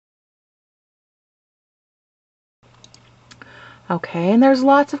Okay, and there's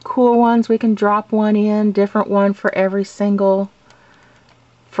lots of cool ones. We can drop one in, different one for every single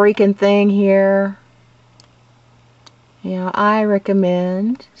freaking thing here. You know, I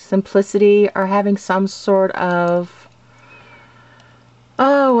recommend simplicity or having some sort of,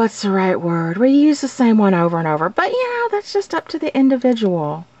 oh, what's the right word? We use the same one over and over, but you know, that's just up to the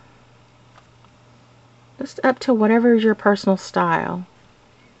individual. Just up to whatever is your personal style.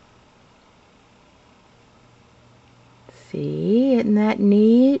 See, isn't that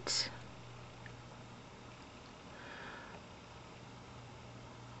neat?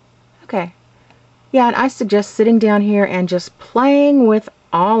 Okay. Yeah, and I suggest sitting down here and just playing with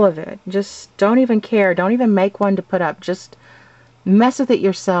all of it. Just don't even care. Don't even make one to put up. Just mess with it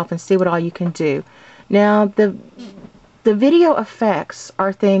yourself and see what all you can do. Now, the video effects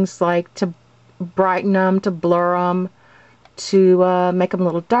are things like to brighten them, to blur them, to make them a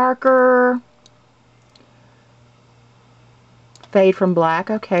little darker. Fade from black.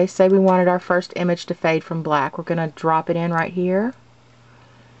 Okay, say we wanted our first image to fade from black. We're going to drop it in right here.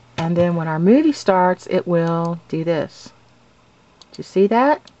 And then when our movie starts, it will do this. Do you see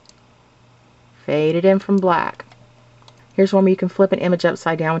that? Fade it in from black. Here's one where you can flip an image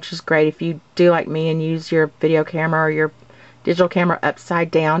upside down, which is great if you do like me and use your video camera or your digital camera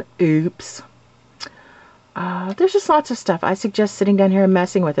upside down. Oops. There's just lots of stuff. I suggest sitting down here and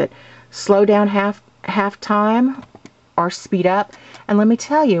messing with it. Slow down half time or speed up. And let me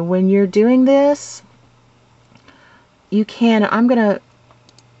tell you, when you're doing this, you can, I'm going to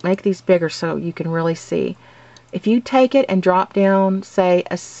make these bigger so you can really see. If you take it and drop down, say,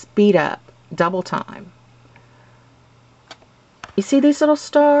 a speed up, double time. You see these little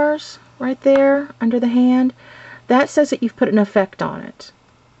stars right there under the hand? That says that you've put an effect on it.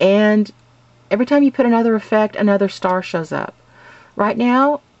 And every time you put another effect, another star shows up. Right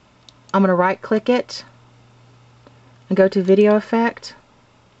now, I'm going to right click it and go to video effect.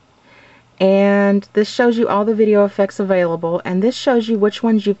 And this shows you all the video effects available, and this shows you which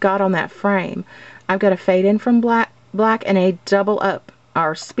ones you've got on that frame. I've got a fade in from black and a double up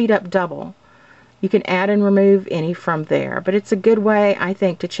or speed up double. You can add and remove any from there, but it's a good way, I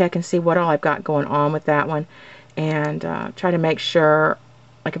think, to check and see what all I've got going on with that one, and try to make sure,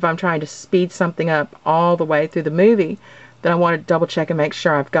 like if I'm trying to speed something up all the way through the movie, then I want to double check and make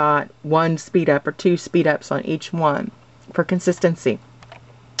sure I've got one speed up or two speed ups on each one for consistency.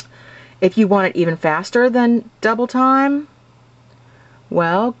 If you want it even faster than double time,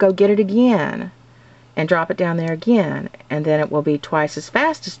 well, go get it again and drop it down there again, and then it will be twice as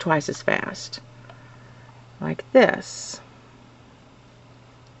fast as twice as fast. Like this.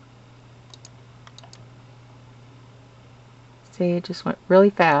 See, it just went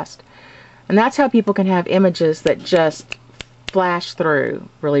really fast. And that's how people can have images that just flash through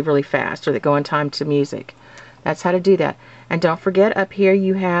really, really fast, or that go in time to music. That's how to do that. And don't forget, up here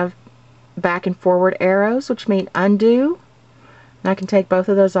you have back and forward arrows, which mean undo. And I can take both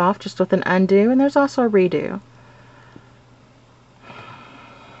of those off just with an undo, and there's also a redo.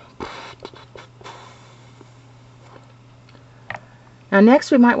 Now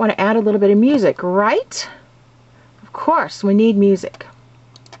next we might want to add a little bit of music, right? Of course, we need music.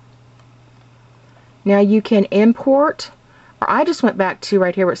 Now you can import, or I just went back to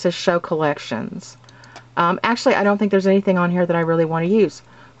right here where it says show collections. Actually, I don't think there's anything on here that I really want to use.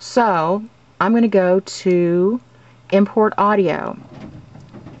 So I'm going to go to import audio.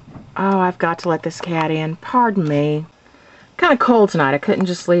 Oh, I've got to let this cat in. Pardon me. Kind of cold tonight. I couldn't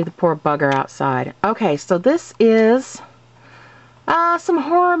just leave the poor bugger outside. Okay, so this is some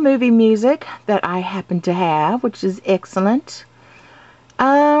horror movie music that I happen to have, which is excellent.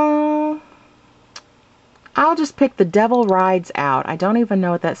 I'll just pick The Devil Rides Out. I don't even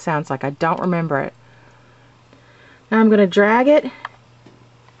know what that sounds like. I don't remember it. Now I'm going to drag it.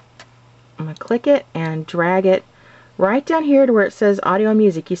 I'm going to click it and drag it right down here to where it says audio and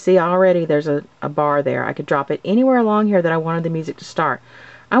music. You see already there's a bar there. I could drop it anywhere along here that I wanted the music to start.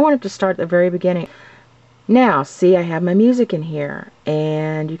 I want it to start at the very beginning. Now, see, I have my music in here,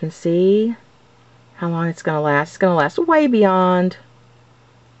 and you can see how long it's going to last. It's going to last way beyond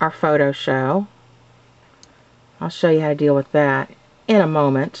our photo show. I'll show you how to deal with that in a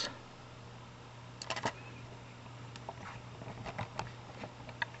moment.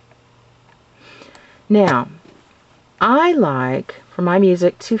 Now, I like for my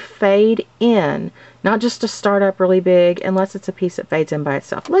music to fade in, not just to start up really big unless it's a piece that fades in by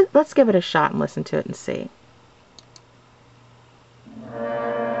itself. Let's give it a shot and listen to it and see.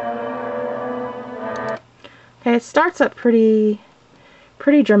 Okay, it starts up pretty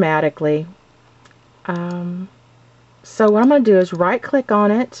dramatically. So what I'm going to do is right click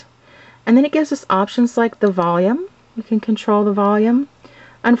on it, and then it gives us options like the volume. We can control the volume.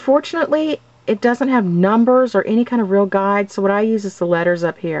 Unfortunately, it doesn't have numbers or any kind of real guide, so what I use is the letters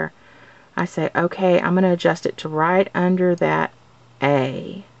up here. I say, okay, I'm going to adjust it to right under that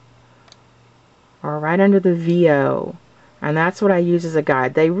A, or right under the VO, and that's what I use as a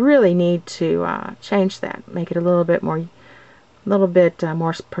guide. They really need to change that, make it a little bit more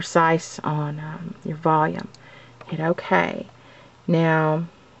precise on your volume. Hit OK. Now,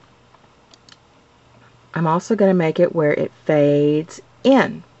 I'm also going to make it where it fades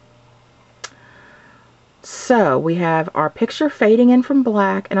in. So we have our picture fading in from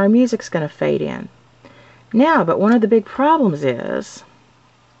black, and our music's going to fade in. Now, but one of the big problems is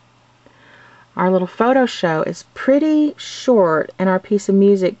our little photo show is pretty short, and our piece of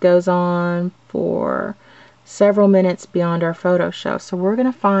music goes on for several minutes beyond our photo show. So we're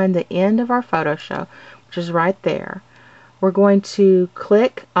going to find the end of our photo show, which is right there. We're going to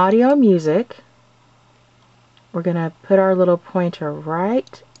click Audio Music. We're going to put our little pointer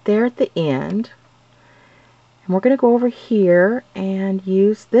right there at the end. And we're going to go over here and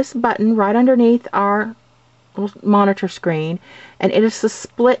use this button right underneath our little monitor screen, and it is the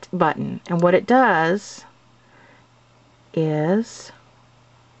split button. And what it does is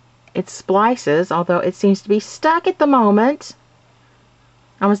it splices, although it seems to be stuck at the moment.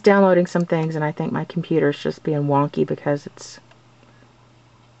 I was downloading some things, and I think my computer's just being wonky because it's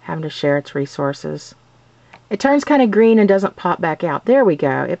having to share its resources. It turns kind of green and doesn't pop back out. There we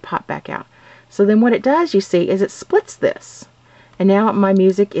go. It popped back out. So then what it does, you see, is it splits this. And now my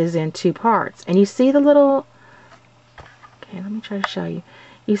music is in two parts. And you see the little... Okay, let me try to show you.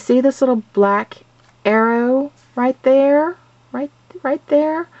 You see this little black arrow right there? Right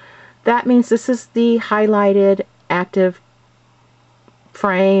there? That means this is the highlighted active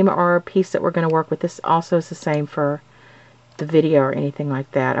frame or piece that we're going to work with. This also is the same for the video or anything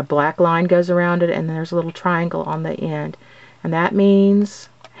like that. A black line goes around it, and then there's a little triangle on the end. And that means,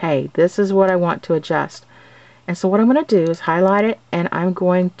 hey, this is what I want to adjust. And so what I'm going to do is highlight it, and I'm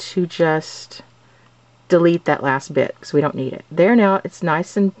going to just delete that last bit because we don't need it. There, now it's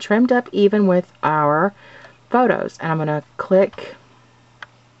nice and trimmed up even with our photos. And I'm going to click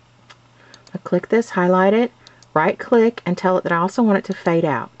this, highlight it, right click, and tell it that I also want it to fade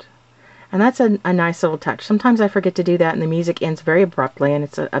out. And that's a nice little touch. Sometimes I forget to do that, and the music ends very abruptly, and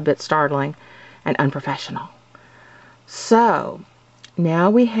it's a bit startling and unprofessional. So now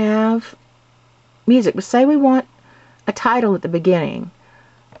we have music. But say we want a title at the beginning.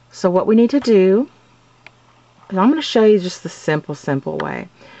 So what we need to do is I'm going to show you just the simple way.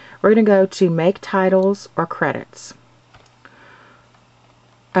 We're going to go to Make Titles or Credits.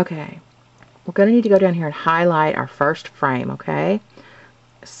 Okay. We're going to need to go down here and highlight our first frame, okay?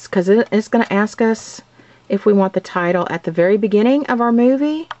 Because it's going to ask us if we want the title at the very beginning of our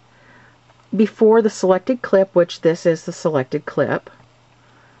movie, before the selected clip, which this is the selected clip,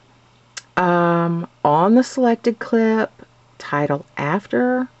 on the selected clip, title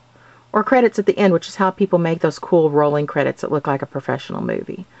after, or credits at the end, which is how people make those cool rolling credits that look like a professional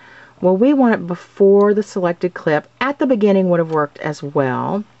movie. Well, we want it before the selected clip. At the beginning would have worked as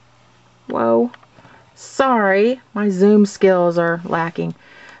well. Whoa. Sorry, my Zoom skills are lacking.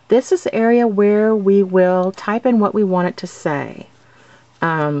 This is the area where we will type in what we want it to say.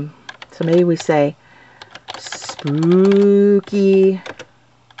 So maybe we say spooky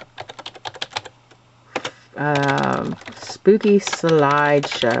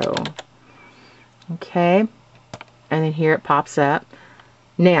slideshow. Okay, and then here it pops up.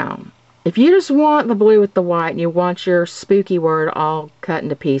 Now, if you just want the blue with the white and you want your spooky word all cut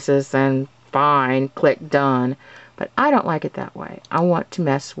into pieces, then fine, click done. But I don't like it that way. I want to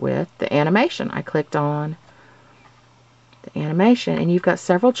mess with the animation. I clicked on the animation, and you've got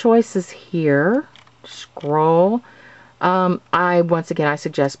several choices here. Scroll. Once again, I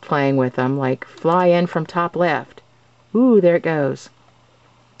suggest playing with them, like fly in from top left. Ooh, there it goes.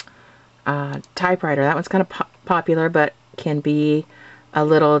 Typewriter. That one's kind of popular, but can be a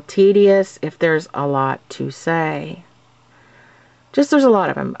little tedious if there's a lot to say. There's a lot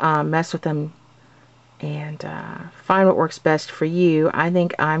of them. Mess with them and find what works best for you. I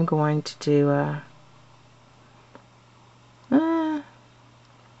think I'm going to do a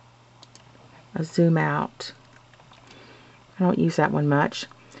zoom out. I don't use that one much.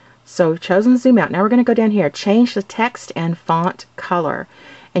 So we've chosen zoom out. Now we're going to go down here, change the text and font color.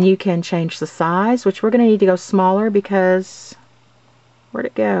 And you can change the size, which we're going to need to go smaller because, where'd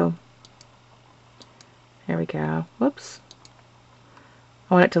it go? There we go. Whoops.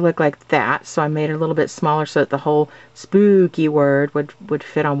 I want it to look like that, so I made it a little bit smaller so that the whole spooky word would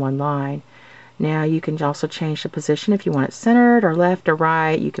fit on one line. Now you can also change the position if you want it centered or left or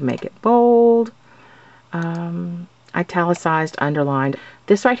right. You can make it bold. italicized, underlined.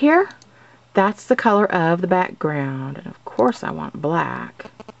 This right here, that's the color of the background. And of course I want black.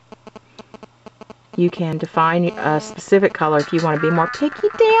 You can define a specific color if you want to be more picky.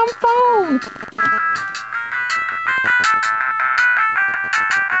 Damn phone!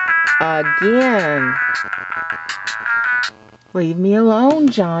 Again. Leave me alone,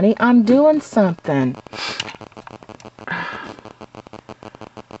 Johnny. I'm doing something.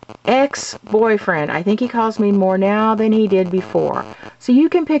 Ex-boyfriend. I think he calls me more now than he did before. So you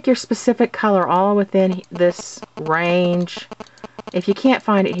can pick your specific color all within this range. If you can't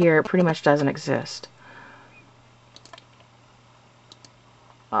find it here, it pretty much doesn't exist.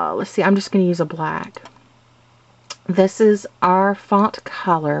 Let's see, I'm just going to use a black. This is our font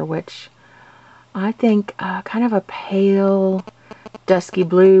color, which I think kind of a pale, dusky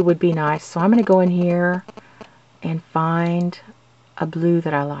blue would be nice. So I'm going to go in here and find a blue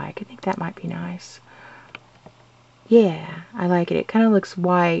that I like. I think that might be nice. Yeah, I like it. It kind of looks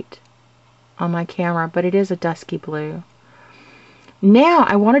white on my camera, but it is a dusky blue. Now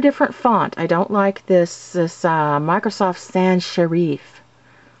I want a different font. I don't like this Microsoft Sans Serif,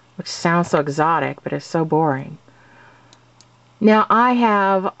 which sounds so exotic, but it's so boring. Now I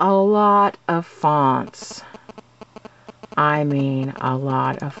have a lot of fonts. I mean a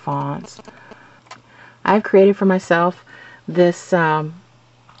lot of fonts. I've created for myself this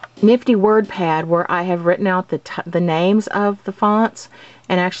nifty word pad where I have written out the names of the fonts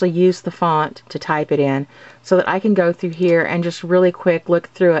and actually use the font to type it in so that I can go through here and just really quick look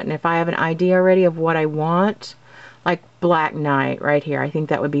through it. And if I have an idea already of what I want, like Black Knight right here, I think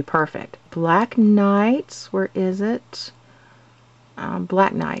that would be perfect. Black Knight, where is it?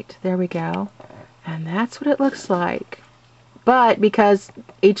 Black Knight, there we go. And that's what it looks like. But because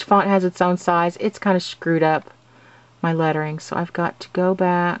each font has its own size, it's kind of screwed up my lettering. So I've got to go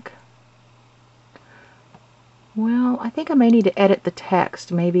back. Well, I think I may need to edit the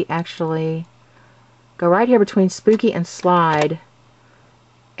text. Maybe actually go right here between Spooky and Slide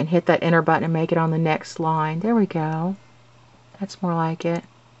and hit that enter button and make it on the next line. There we go. That's more like it.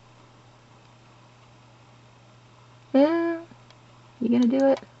 Yeah, you gonna do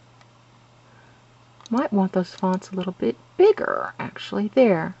it? Might want those fonts a little bit bigger, actually.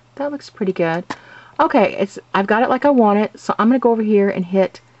 There, that looks pretty good. Okay, I've got it like I want it, so I'm gonna go over here and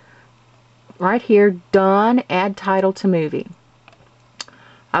hit right here, done, add title to movie.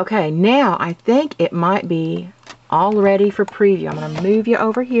 Okay, now I think it might be all ready for preview. I'm gonna move you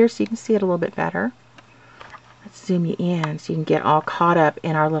over here so you can see it a little bit better. Let's zoom you in so you can get all caught up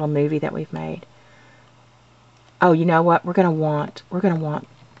in our little movie that we've made. Oh, you know what? We're gonna want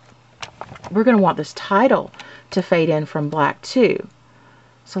this title to fade in from black too.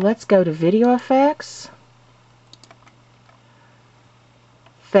 So let's go to Video Effects,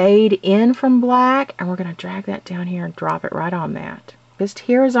 Fade in from black, and we're gonna drag that down here and drop it right on that. Just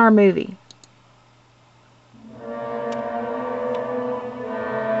here is our movie.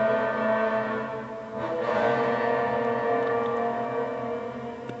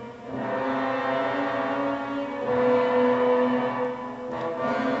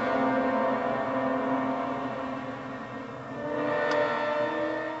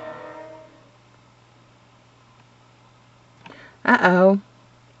 Uh-oh.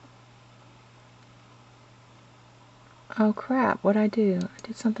 Oh crap, what'd I do? I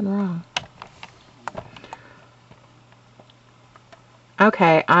did something wrong.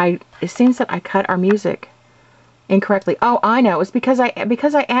 Okay, it seems that I cut our music incorrectly. Oh, I know. It's because I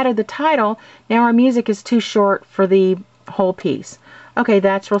added the title. Now our music is too short for the whole piece. Okay,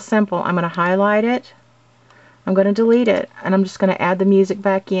 that's real simple. I'm going to highlight it. I'm going to delete it, and I'm just going to add the music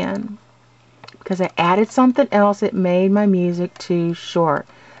back in. Because I added something else, it made my music too short.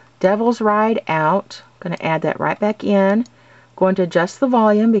 Devil's Ride out. Going to add that right back in. Going to adjust the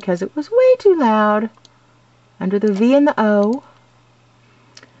volume because it was way too loud. Under the V and the O.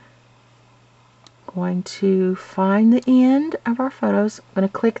 Going to find the end of our photos. I'm going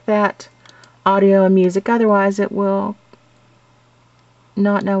to click that audio and music, otherwise it will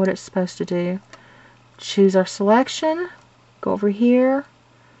not know what it's supposed to do. Choose our selection. Go over here.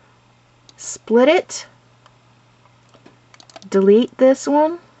 Split it. Delete this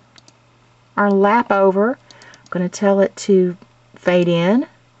one. Our lap over. I'm going to tell it to fade in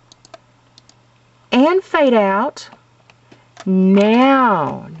and fade out.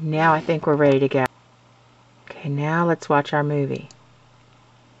 Now I think we're ready to go. Okay, now let's watch our movie.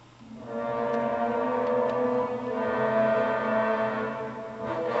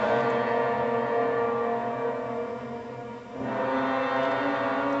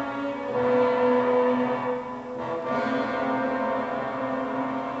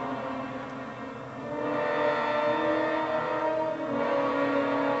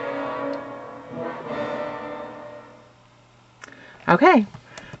 Okay,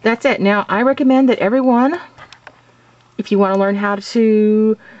 that's it. Now, I recommend that everyone, if you want to learn how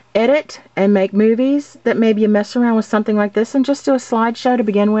to edit and make movies, that maybe you mess around with something like this and just do a slideshow to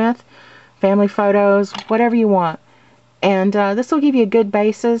begin with, family photos, whatever you want. And this will give you a good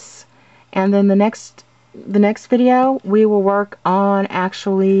basis. And then the next video, we will work on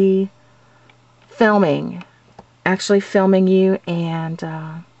actually filming you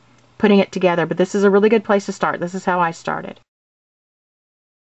and putting it together. But this is a really good place to start. This is how I started.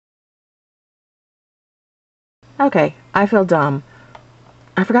 Okay, I feel dumb.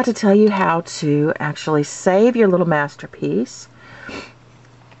 I forgot to tell you how to actually save your little masterpiece.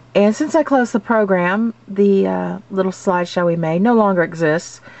 And since I closed the program, the little slideshow we made no longer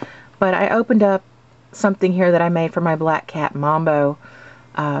exists. But I opened up something here that I made for my Black Cat Mambo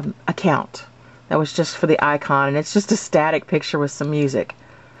account. That was just for the icon, and it's just a static picture with some music.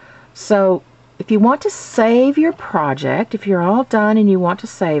 So if you want to save your project, if you're all done and you want to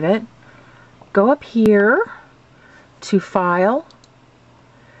save it, go up here to File,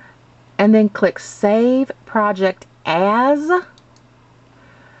 and then click Save Project As,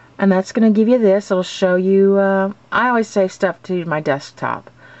 and that's going to give you this. It'll show you, I always save stuff to my desktop.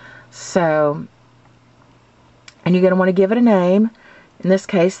 So, and you're going to want to give it a name. In this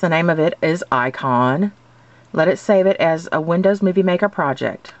case, the name of it is Icon. Let it save it as a Windows Movie Maker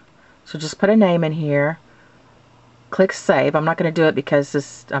project. So just put a name in here. Click Save. I'm not going to do it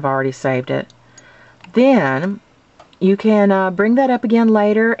because I've already saved it. Then you can bring that up again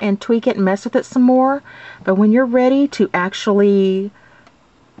later and tweak it and mess with it some more. But when you're ready to actually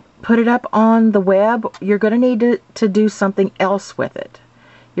put it up on the web, you're going to need to do something else with it.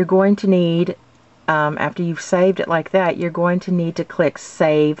 You're going to need, after you've saved it like that, you're going to need to click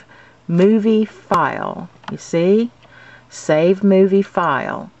Save Movie File. You see? Save Movie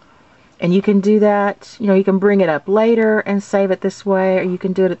File. And you can do that, you know, you can bring it up later and save it this way, or you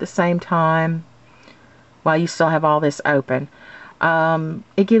can do it at the same time while you still have all this open.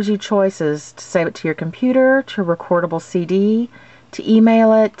 It gives you choices to save it to your computer, to a recordable CD, to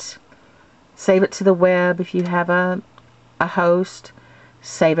email it, save it to the web if you have a host,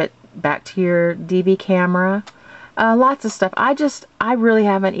 save it back to your DV camera, lots of stuff. I really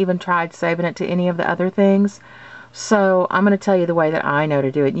haven't even tried saving it to any of the other things, so I'm going to tell you the way that I know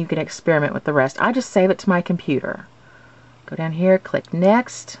to do it, and you can experiment with the rest. I just save it to my computer. Go down here, click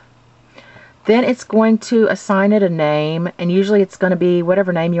Next. Then it's going to assign it a name, and usually it's going to be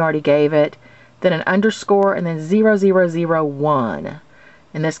whatever name you already gave it, then an underscore, and then 0001.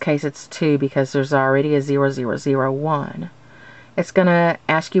 In this case it's 2 because there's already a 0001. It's going to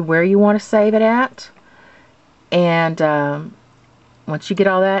ask you where you want to save it at, and once you get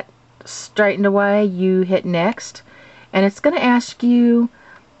all that straightened away, you hit Next, and it's going to ask you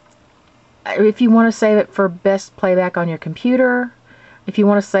if you want to save it for best playback on your computer, if you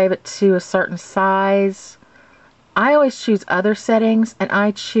want to save it to a certain size. I always choose other settings, and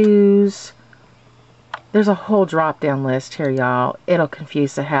I choose, there's a whole drop down list here, y'all. It'll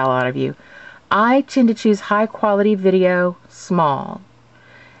confuse the hell out of you. I tend to choose high quality video, small,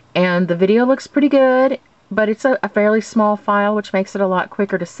 and the video looks pretty good, but it's a fairly small file, which makes it a lot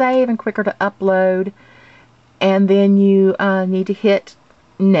quicker to save and quicker to upload. And then you need to hit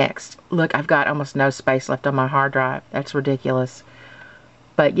Next. Look, I've got almost no space left on my hard drive. That's ridiculous.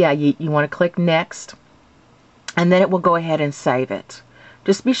 But yeah, you want to click Next, and then it will go ahead and save it.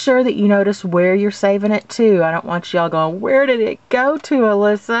 Just be sure that you notice where you're saving it to. I don't want y'all going, where did it go to,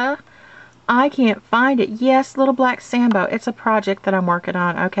 Alyssa? I can't find it. Yes, Little Black Sambo. It's a project that I'm working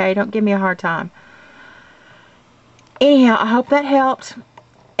on, okay? Don't give me a hard time. Anyhow, I hope that helped.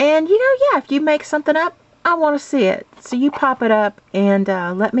 And, you know, yeah, if you make something up, I want to see it. So you pop it up and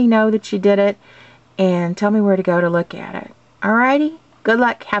let me know that you did it and tell me where to go to look at it. Alrighty? Good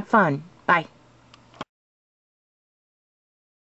luck. Have fun. Bye.